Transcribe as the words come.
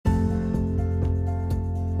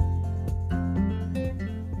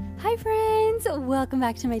Hi friends! Welcome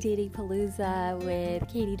back to my Dating Palooza with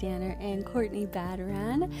Katie Danner and Courtney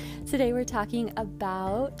Badran. Today we're talking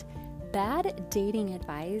about bad dating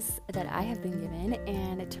advice that I have been given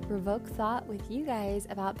and to provoke thought with you guys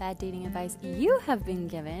about bad dating advice you have been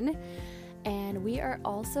given. And we are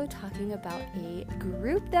also talking about a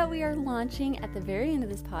group that we are launching at the very end of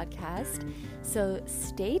this podcast. So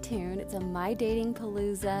stay tuned. It's a My Dating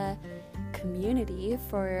Palooza community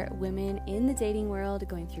for women in the dating world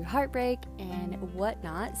going through heartbreak and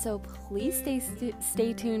whatnot. So please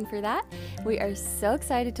stay tuned for that. We are so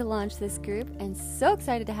excited to launch this group and so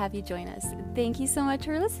excited to have you join us. Thank you so much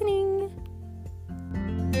for listening.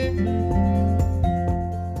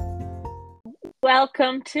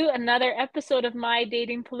 Welcome to another episode of My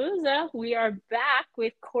Dating Palooza. We are back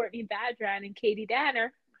with Courtney Badran and Katie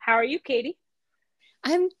Danner. How are you, Katie?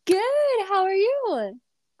 I'm good. How are you?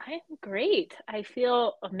 I am great. I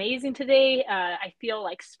feel amazing today. I feel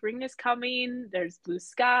like spring is coming. There's blue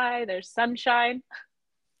sky. There's sunshine.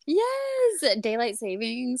 Yes, daylight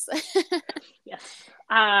savings. Yes.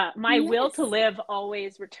 My will to live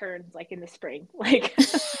always returns like in the spring. Like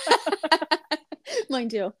Mine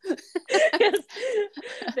too. Yes.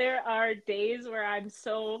 There are days where I'm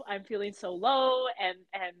feeling so low and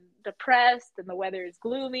depressed and the weather is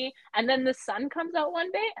gloomy, and then the sun comes out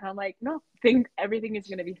one day and I'm like, no, everything is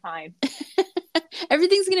going to be fine.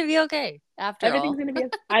 Everything's going to be okay after Everything's all. going to be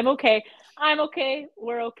I'm okay. I'm okay.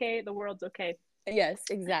 We're okay. The world's okay. Yes,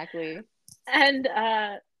 exactly. And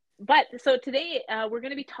but so today we're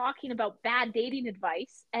going to be talking about bad dating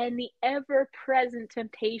advice and the ever-present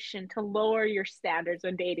temptation to lower your standards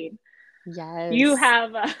when dating. Yes. You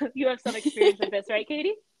have some experience with this, right,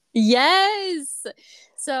 Katie? Yes.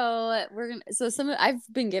 So I've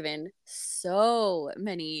been given so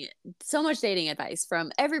much dating advice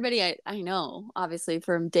from everybody I know, obviously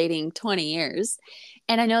from dating 20 years.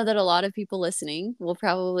 And I know that a lot of people listening will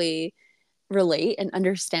probably relate and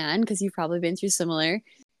understand because you've probably been through similar.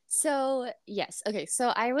 So yes. Okay. So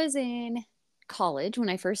I was in college when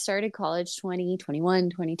I first started college, 20, 21,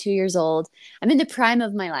 22 years old. I'm in the prime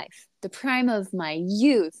of my life, the prime of my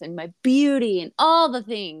youth and my beauty and all the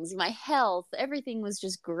things, my health, everything was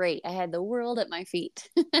just great. I had the world at my feet.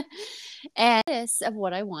 And this of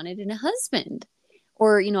what I wanted in a husband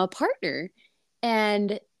or, a partner.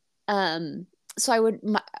 And so I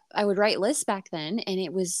would write lists back then, and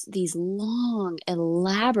it was these long,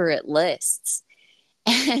 elaborate lists.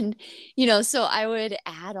 And, so I would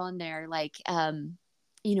add on there, like, I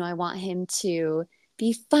want him to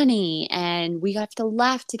be funny and we have to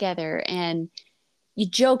laugh together and you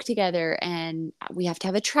joke together and we have to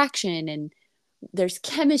have attraction and there's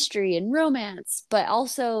chemistry and romance, but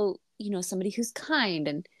also, somebody who's kind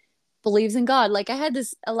and believes in God. Like I had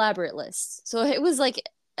this elaborate list. So it was like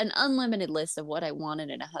an unlimited list of what I wanted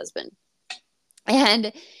in a husband.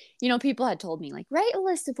 And, people had told me like, write a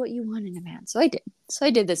list of what you want in a man. So I did. So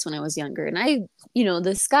I did this when I was younger and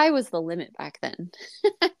the sky was the limit back then.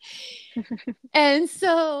 And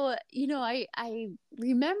so, I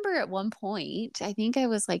remember at one point, I think I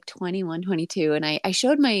was like 21, 22, and I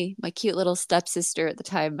showed my cute little stepsister at the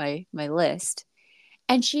time, my list.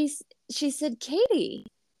 And she said, Katie,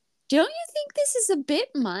 don't you think this is a bit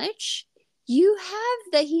much? You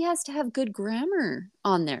have that he has to have good grammar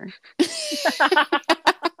on there.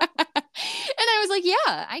 And I was like,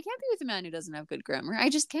 yeah, I can't be with a man who doesn't have good grammar. I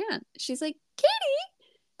just can't. She's like, Katie,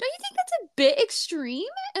 don't you think that's a bit extreme?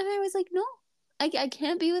 And I was like, no, I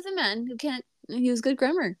can't be with a man who can't use good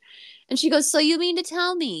grammar. And she goes, so you mean to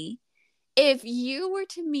tell me if you were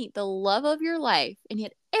to meet the love of your life and he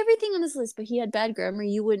had everything on this list, but he had bad grammar,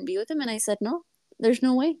 you wouldn't be with him? And I said, no, there's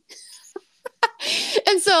no way.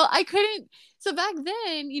 And so I couldn't. So back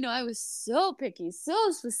then, I was so picky,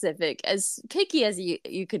 so specific, as picky as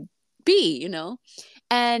you could be,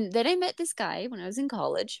 And then I met this guy when I was in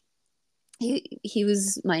college. He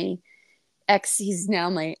was my ex. He's now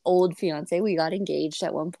my old fiance. We got engaged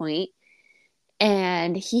at one point,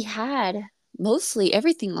 and he had mostly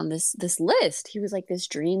everything on this list. He was like this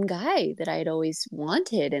dream guy that I had always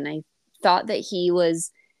wanted, and I thought that he was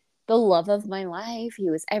the love of my life. He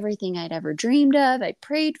was everything I'd ever dreamed of. I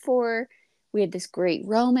prayed for. We had this great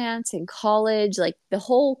romance in college, like the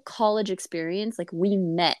whole college experience. Like we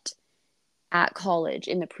met at college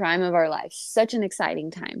in the prime of our lives. Such an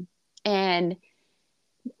exciting time. And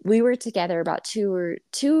we were together about 2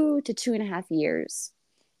 to 2.5 years.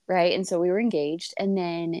 Right. And so we were engaged. And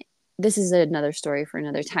then this is another story for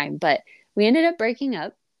another time, but we ended up breaking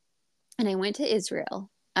up and I went to Israel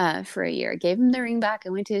for a year. I gave him the ring back. I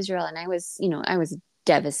went to Israel and I was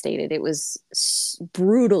devastated. It was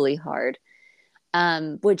brutally hard,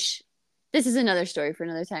 which this is another story for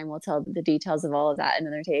another time. We'll tell the details of all of that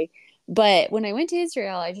another day. But when I went to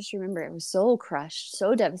Israel, I just remember I was so crushed,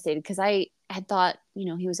 so devastated, because I had thought,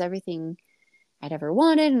 he was everything I'd ever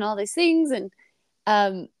wanted and all these things. And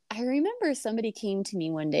I remember somebody came to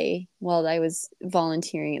me one day while I was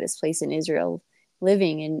volunteering at this place in Israel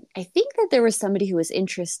living. And I think that there was somebody who was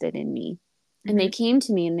interested in me. And they came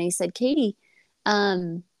to me and they said, Katie,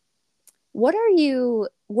 um, what are you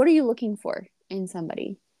looking for in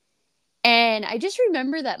somebody? And I just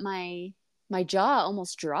remember that my jaw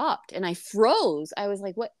almost dropped and I froze. I was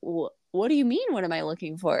like, what do you mean? What am I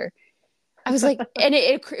looking for? I was like, and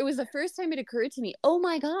it was the first time it occurred to me, oh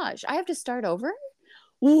my gosh, I have to start over.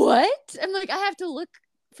 What? I'm like, I have to look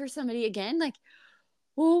for somebody again. Like,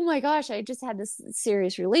 oh my gosh, I just had this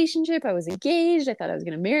serious relationship. I was engaged. I thought I was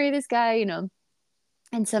going to marry this guy.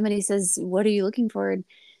 And somebody says, what are you looking for? And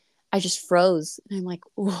I just froze. And I'm like,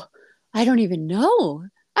 oh, I don't even know.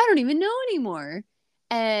 I don't even know anymore.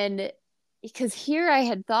 And because here I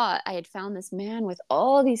had thought I had found this man with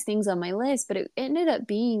all these things on my list, but it ended up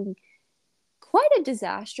being quite a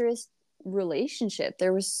disastrous relationship.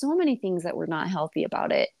 There was so many things that were not healthy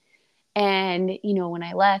about it. And, when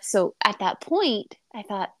I left, so at that point, I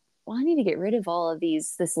thought, well, I need to get rid of all of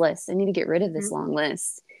this list. I need to get rid of this long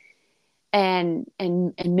list and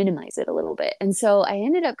minimize it a little bit. And so I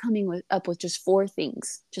ended up coming up with just 4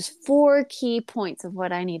 things, just 4 key points of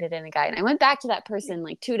what I needed in a guy. And I went back to that person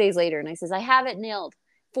like 2 days later and I says, I have it nailed.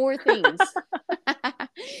 4 things.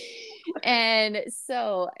 And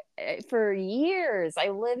so for years, I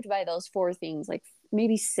lived by those 4 things, like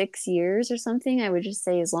maybe 6 years or something. I would just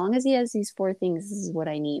say, as long as he has these 4 things, this is what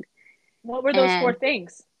I need. What were those 4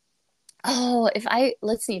 things? Oh,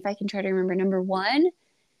 let's see if I can try to remember. Number 1,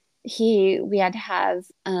 we had to have,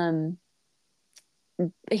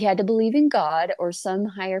 he had to believe in God or some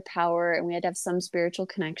higher power, and we had to have some spiritual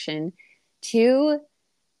connection. 2,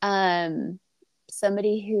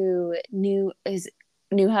 somebody who knew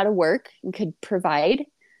how to work and could provide,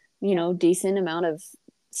 decent amount of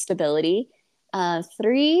stability.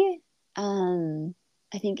 3,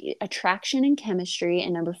 I think attraction and chemistry.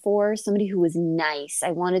 And number 4, somebody who was nice.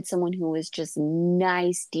 I wanted someone who was just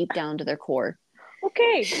nice deep down to their core.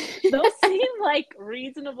 Okay, those seem like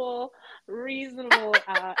reasonable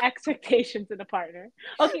expectations in a partner.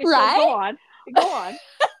 Okay, right? So go on.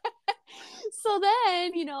 So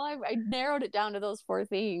then, I narrowed it down to those 4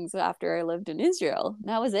 things after I lived in Israel.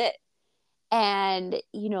 That was it. And,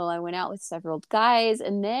 I went out with several guys.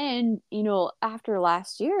 And then, after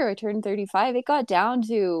last year, I turned 35, it got down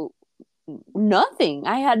to nothing.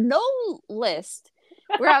 I had no list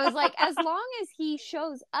where I was like, as long as he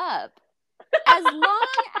shows up, as long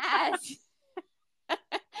as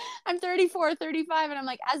I'm 34, 35, and I'm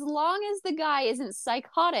like, as long as the guy isn't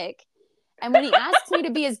psychotic, and when he asks me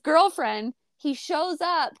to be his girlfriend, he shows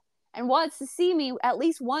up and wants to see me at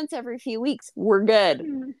least once every few weeks, we're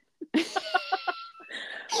good. That's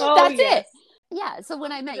it. Yeah. So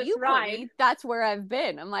when I met you, Courtney, that's where I've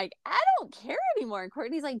been. I'm like, I don't care anymore. And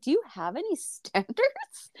Courtney's like, do you have any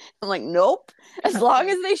standards? I'm like, nope. As long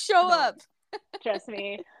as they show up. Trust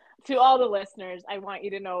me. To all the listeners, I want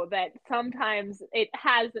you to know that sometimes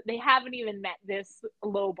they haven't even met this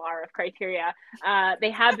low bar of criteria.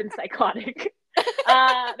 They have been psychotic.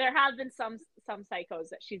 There have been some psychos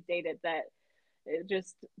that she's dated that it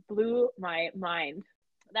just blew my mind.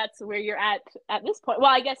 That's where you're at this point. Well,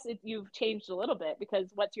 I guess you've changed a little bit,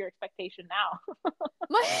 because what's your expectation now?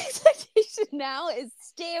 My expectation now is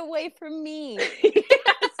stay away from me.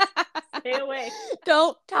 Stay away.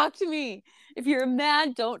 Don't talk to me. If you're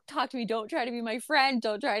mad, don't talk to me. Don't try to be my friend.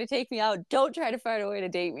 Don't try to take me out. Don't try to find a way to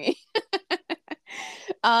date me.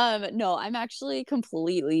 No, I'm actually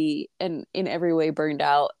completely and in every way burned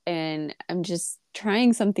out, and I'm just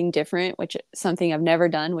trying something different, something I've never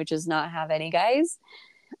done, which is not have any guys.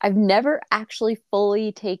 I've never actually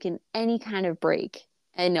fully taken any kind of break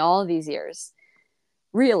in all of these years,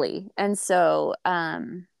 really. And so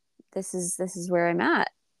this is where I'm at,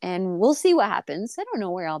 and we'll see what happens. I don't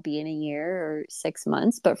know where I'll be in a year or 6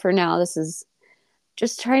 months, but for now, this is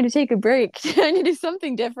just trying to take a break, trying to do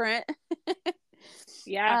something different.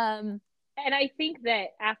 Yeah. And I think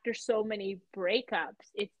that after so many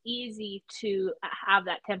breakups, it's easy to have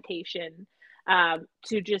that temptation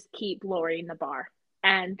to just keep lowering the bar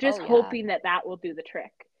and just hoping that will do the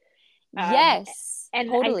trick. Yes. And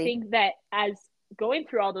totally. I think that as going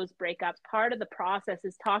through all those breakups, part of the process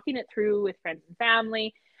is talking it through with friends and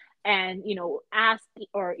family, and,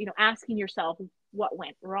 asking yourself what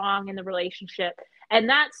went wrong in the relationship. And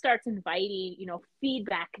that starts inviting,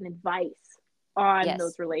 feedback and advice on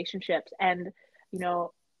those relationships. And,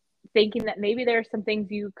 thinking that maybe there are some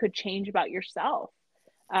things you could change about yourself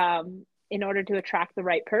in order to attract the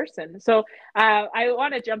right person. So I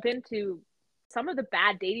want to jump into some of the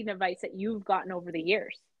bad dating advice that you've gotten over the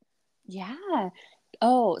years. Yeah.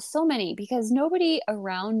 Oh, so many, because nobody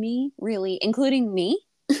around me really, including me,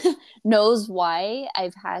 knows why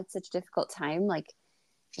I've had such a difficult time, like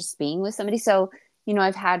just being with somebody. So,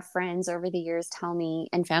 I've had friends over the years tell me,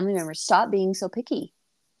 and family members, stop being so picky.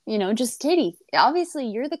 Just Katie, obviously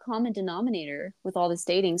you're the common denominator with all this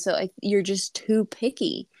dating. So you're just too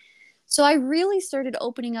picky. So I really started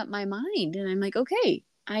opening up my mind, and I'm like, okay,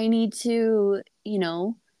 I need to,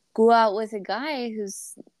 go out with a guy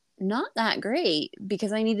who's not that great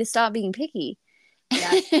because I need to stop being picky.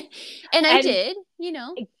 Yeah. And I And did,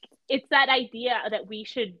 it's that idea that we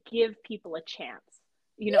should give people a chance.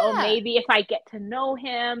 Yeah. Maybe if I get to know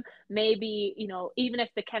him, maybe, even if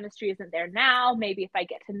the chemistry isn't there now, maybe if I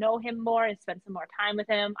get to know him more and spend some more time with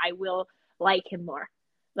him, I will like him more.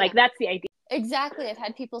 Like, that's the idea. Exactly. I've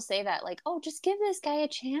had people say that, like, oh, just give this guy a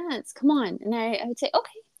chance. Come on. And I would say,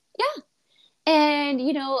 okay, yeah. And,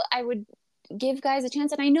 I would give guys a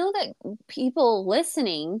chance. And I know that people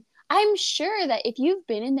listening, I'm sure that if you've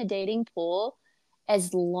been in the dating pool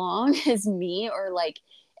as long as me, or like,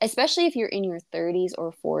 especially if you're in your 30s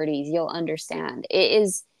or 40s, you'll understand.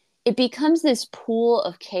 It becomes this pool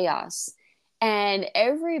of chaos, and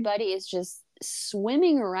everybody is just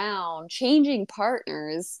swimming around, changing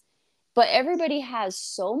partners, but everybody has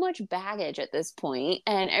so much baggage at this point,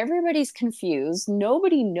 and everybody's confused.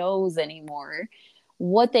 Nobody knows anymore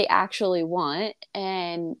what they actually want,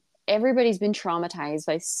 and everybody's been traumatized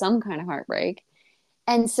by some kind of heartbreak.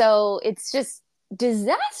 And so it's just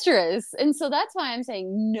disastrous. And so that's why I'm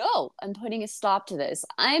saying, no, I'm putting a stop to this.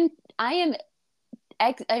 I'm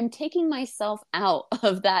taking myself out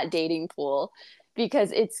of that dating pool,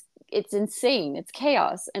 because it's insane. It's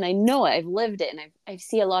chaos. And I know it. I've lived it, and I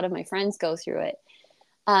see a lot of my friends go through it.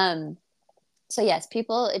 So yes,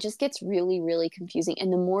 people, it just gets really, really confusing.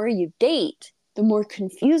 And the more you date, the more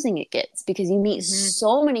confusing it gets, because you meet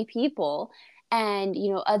so many people. And,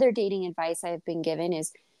 other dating advice I've been given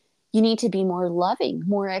is you need to be more loving,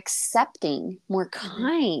 more accepting, more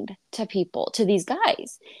kind to people, to these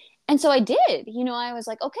guys. And so I did. I was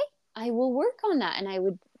like, okay, I will work on that. And I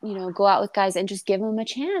would, go out with guys and just give them a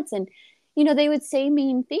chance. And, they would say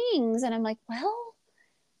mean things. And I'm like, well,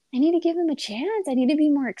 I need to give him a chance. I need to be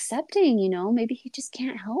more accepting, maybe he just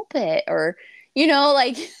can't help it. Or,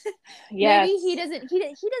 like maybe he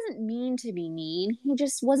doesn't mean to be mean. He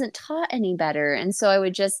just wasn't taught any better. And so I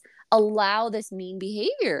would just allow this mean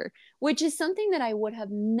behavior, which is something that I would have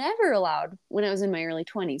never allowed when I was in my early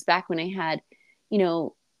 20s, back when I had,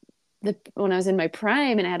 when I was in my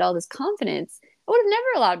prime and I had all this confidence. I would have never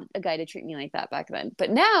allowed a guy to treat me like that back then.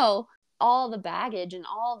 But now, all the baggage and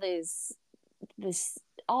all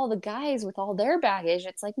all the guys with all their baggage,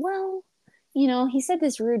 it's like, well, he said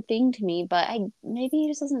this rude thing to me, but maybe he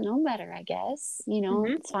just doesn't know better, I guess.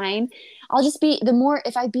 It's fine. I'll just be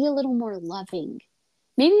if I be a little more loving,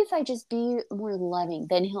 maybe if I just be more loving,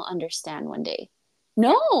 then he'll understand one day.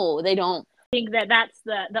 No, they don't. I think that's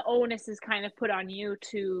the onus is kind of put on you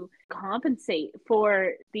to compensate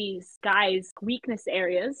for these guys' weakness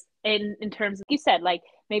areas in terms of, you said, like,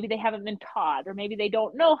 maybe they haven't been taught, or maybe they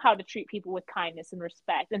don't know how to treat people with kindness and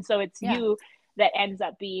respect. And so it's you that ends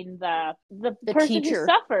up being the person teacher who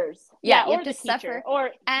suffers. Yeah, you or have to the teacher, suffer. or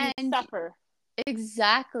and you suffer.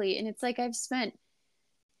 Exactly. And it's like, I've spent,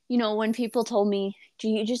 when people told me,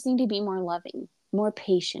 you just need to be more loving, more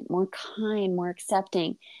patient, more kind, more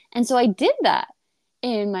accepting. And so I did that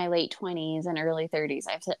in my late 20s and early 30s.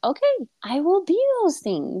 I've said, okay, I will be those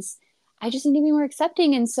things. I just need to be more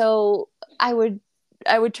accepting. And so I would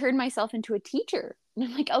turn myself into a teacher. And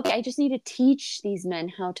I'm like, okay, I just need to teach these men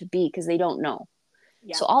how to be, because they don't know.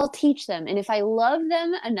 Yeah. So I'll teach them. And if I love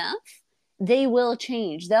them enough, they will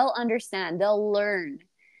change. They'll understand. They'll learn.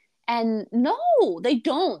 And no, they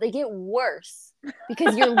don't. They get worse,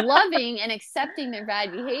 because you're loving and accepting their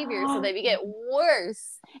bad behavior. So they get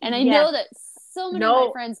worse. And I know that so many of my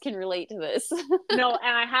friends can relate to this. No,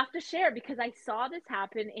 and I have to share, because I saw this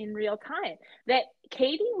happen in real time, that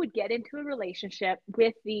Katie would get into a relationship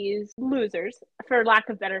with these losers, for lack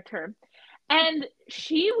of a better term, and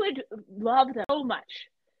she would love them so much.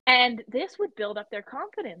 And this would build up their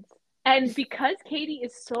confidence. And because Katie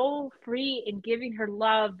is so free in giving her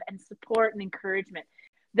love and support and encouragement,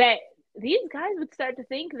 that these guys would start to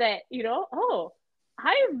think that, oh,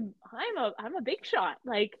 I'm a big shot.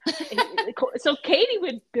 Like, so Katie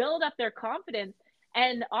would build up their confidence,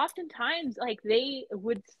 and oftentimes, like, they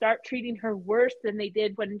would start treating her worse than they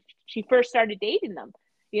did when she first started dating them,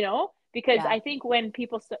 because Yeah. I think when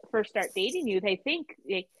people first start dating you, they think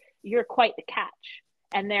you're quite the catch,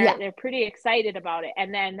 and Yeah. they're pretty excited about it.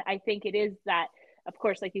 And then I think it is that, of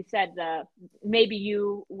course, like you said, maybe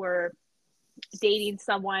you were dating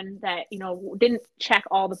someone that, you know, didn't check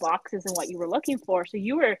all the boxes and what you were looking for, so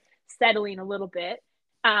you were settling a little bit,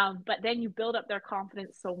 but then you build up their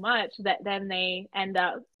confidence so much that then they end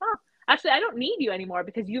up, oh, actually I don't need you anymore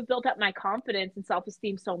because you've built up my confidence and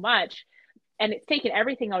self-esteem so much, and it's taken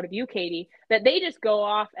everything out of you, Katie, that they just go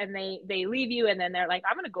off and they leave you, and then they're like,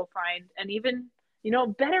 I'm gonna go find an even, you know,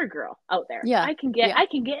 better girl out there. Yeah. Yeah. I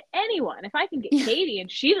can get anyone. If I can get Katie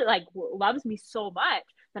and she like loves me so much,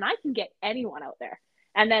 then I can get anyone out there.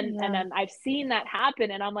 And Yeah. then I've seen that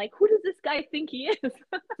happen, and I'm like, who does this guy think he is?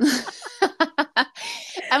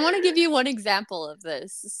 I want to give you one example of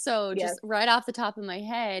this. So Yes. just right off the top of my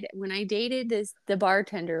head, when I dated the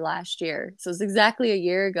bartender last year, so it's exactly a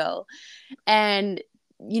year ago, and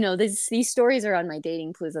you know, these stories are on my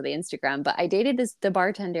dating Palooza, the Instagram, but I dated the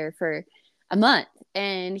bartender for a month,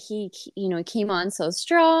 and he, you know, came on so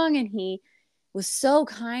strong, and he was so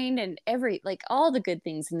kind, and like all the good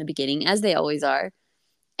things in the beginning, as they always are.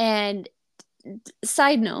 And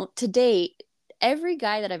side note, to date, every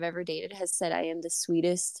guy that I've ever dated has said I am the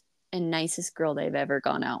sweetest and nicest girl they've ever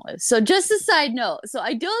gone out with. So just a side note. So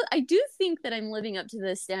I do think that I'm living up to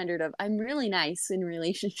the standard of I'm really nice in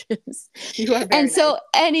relationships. You are very And so nice.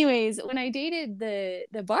 anyways, when I dated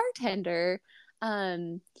the bartender,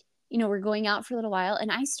 you know, we're going out for a little while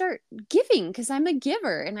and I start giving because I'm a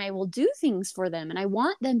giver and I will do things for them and I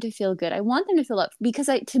want them to feel good. I want them to feel up because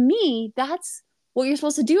to me, that's what you're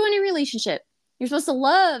supposed to do in a relationship. You're supposed to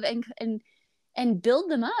love and build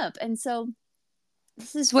them up. And so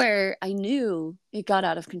this is where I knew it got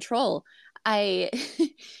out of control. I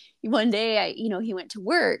one day you know, he went to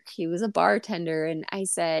work. He was a bartender and I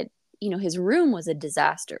said, you know, his room was a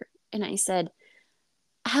disaster. And I said,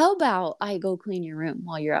 how about I go clean your room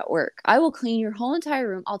while you're at work? I will clean your whole entire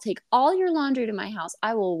room. I'll take all your laundry to my house.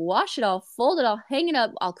 I will wash it all, fold it all, hang it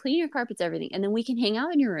up. I'll clean your carpets, everything. And then we can hang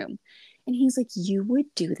out in your room. And he's like, you would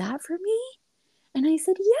do that for me? And I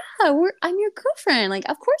said, yeah, I'm your girlfriend. Like,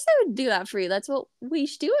 of course I would do that for you. That's what we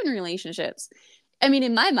should do in relationships. I mean,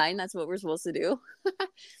 in my mind, that's what we're supposed to do.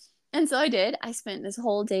 And so I did. I spent this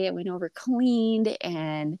whole day, I went over, cleaned,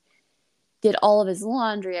 and did all of his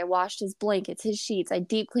laundry. I washed his blankets, his sheets. I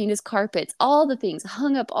deep cleaned his carpets, all the things,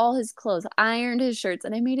 hung up all his clothes, ironed his shirts,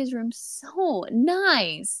 and I made his room so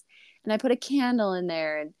nice. And I put a candle in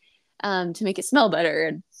there and to make it smell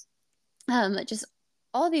better. And just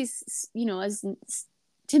all these, you know, as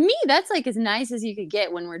to me, that's like as nice as you could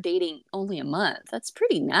get when we're dating only a month. That's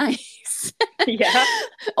pretty nice. Yeah.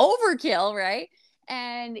 Overkill, right?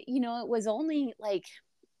 And, you know, it was only like,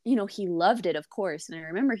 you know, he loved it, of course. And I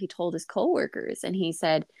remember he told his coworkers and he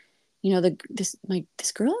said, you know, this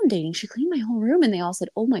girl I'm dating, she cleaned my whole room. And they all said,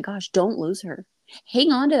 oh my gosh, don't lose her.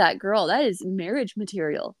 Hang on to that girl. That is marriage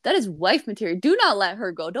material. That is wife material. Do not let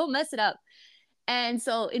her go. Don't mess it up. And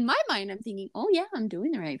so in my mind, I'm thinking, oh yeah, I'm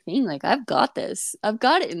doing the right thing. Like I've got this. I've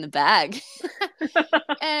got it in the bag.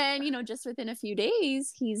 And, you know, just within a few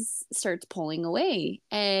days, starts pulling away.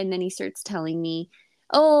 And then he starts telling me,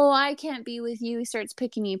 oh, I can't be with you. He starts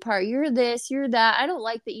picking me apart. You're this, you're that. I don't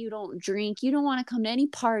like that you don't drink. You don't want to come to any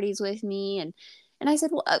parties with me. And I said,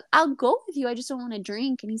 well, I'll go with you. I just don't want to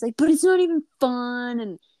drink. And he's like, but it's not even fun.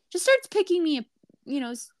 And just starts picking me, you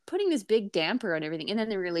know, putting this big damper on everything. And then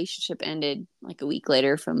the relationship ended like a week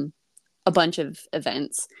later from a bunch of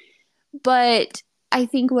events. But I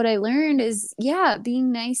think what I learned is, yeah,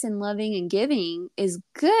 being nice and loving and giving is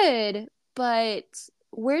good, but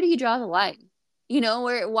where do you draw the line? You know,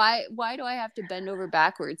 why do I have to bend over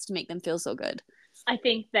backwards to make them feel so good? I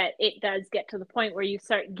think that it does get to the point where you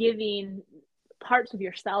start giving parts of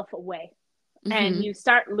yourself away, and Mm-hmm. you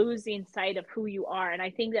start losing sight of who you are. And I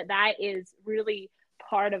think that that is really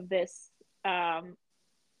part of this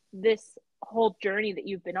whole journey that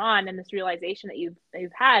you've been on, and this realization that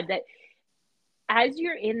you've had, that as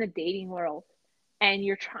you're in the dating world and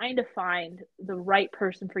you're trying to find the right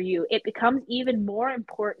person for you, it becomes even more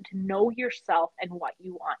important to know yourself and what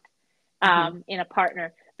you want Mm-hmm. in a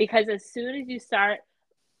partner. Because as soon as you start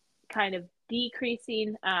kind of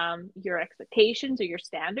decreasing your expectations or your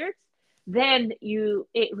standards, then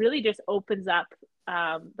it really just opens up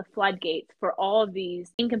the floodgates for all of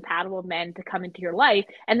these incompatible men to come into your life,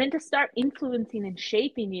 and then to start influencing and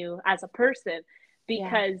shaping you as a person Yeah.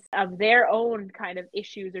 because of their own kind of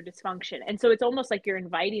issues or dysfunction. And so it's almost like you're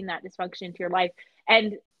inviting that dysfunction into your life.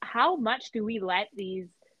 And how much do we let these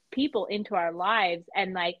people into our lives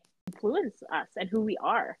and like influence us and who we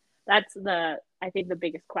are? That's I think the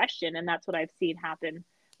biggest question. And that's what I've seen happen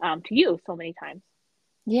to you so many times.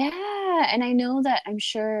 Yeah. And I know that I'm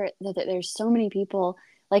sure that there's so many people,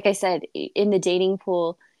 like I said, in the dating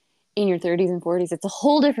pool in your 30s and 40s. It's a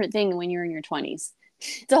whole different thing when you're in your 20s.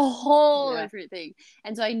 It's a whole Yeah. different thing.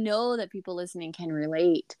 And so I know that people listening can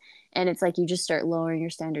relate. And it's like you just start lowering your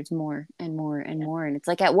standards more and more and Yeah. more. And it's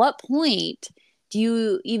like, at what point do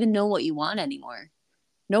you even know what you want anymore?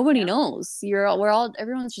 Nobody Yeah. knows.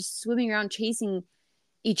 Everyone's just swimming around chasing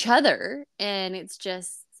each other, and it's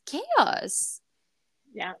just chaos.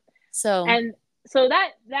 Yeah. So, And so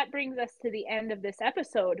that brings us to the end of this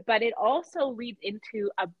episode, but it also leads into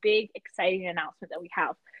a big exciting announcement that we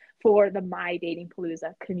have for the My Dating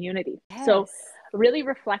Palooza community. So yes. really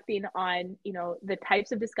reflecting on, the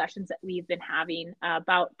types of discussions that we've been having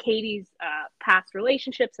about Katie's past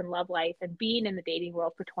relationships and love life and being in the dating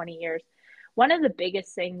world for 20 years. One of the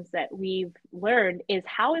biggest things that we've learned is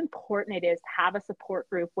how important it is to have a support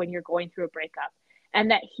group when you're going through a breakup,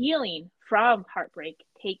 and that healing from heartbreak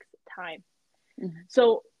takes time. Mhm.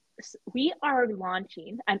 So we are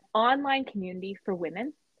launching an online community for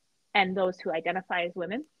women and those who identify as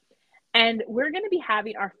women. And we're going to be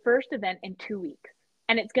having our first event in 2 weeks.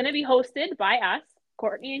 And it's going to be hosted by us,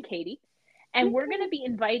 Courtney and Katie. And we're going to be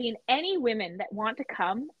inviting any women that want to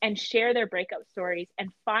come and share their breakup stories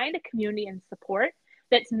and find a community and support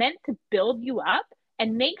that's meant to build you up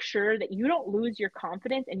and make sure that you don't lose your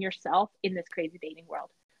confidence in yourself in this crazy dating world.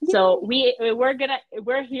 So Yay.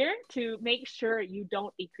 we're here to make sure you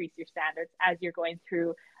don't decrease your standards as you're going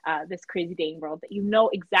through this crazy dating world, that you know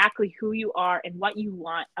exactly who you are and what you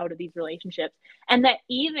want out of these relationships, and that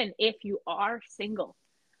even if you are single,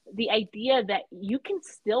 the idea that you can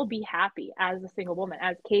still be happy as a single woman,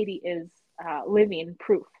 as Katie is living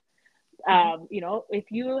proof. Mhm.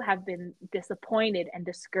 If you have been disappointed and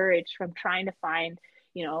discouraged from trying to find,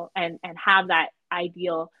 and have that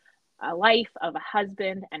ideal life of a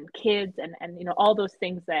husband and kids and all those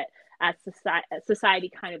things that as society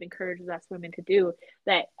kind of encourages us women to do,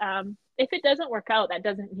 that if it doesn't work out, that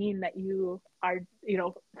doesn't mean that you are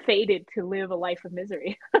fated to live a life of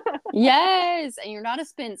misery. Yes, and you're not a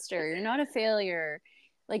spinster. You're not a failure.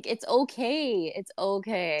 Like, it's okay. It's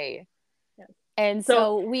okay. Yeah. And So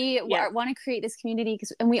so we yeah. want to create this community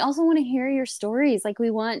and we also want to hear your stories. Like, we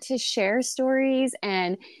want to share stories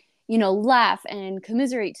and laugh and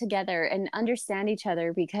commiserate together and understand each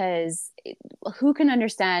other, because who can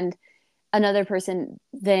understand another person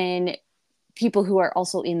than people who are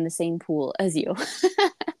also in the same pool as you?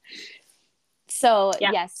 So,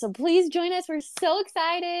 Yeah. yes, so please join us. We're so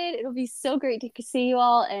excited. It'll be so great to see you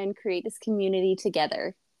all and create this community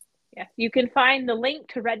together. Yeah, you can find the link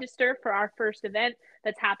to register for our first event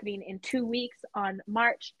that's happening in 2 weeks on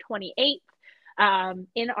March 28th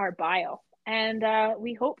in our bio. And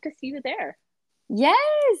we hope to see you there. Yes,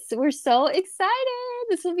 we're so excited.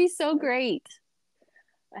 This will be so great.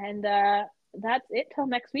 And that's it till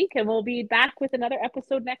next week. And we'll be back with another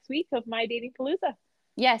episode next week of My Dating Palooza.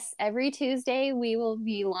 Yes, every Tuesday we will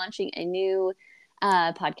be launching a new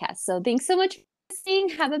podcast. So thanks so much for listening.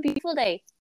 Have a beautiful day.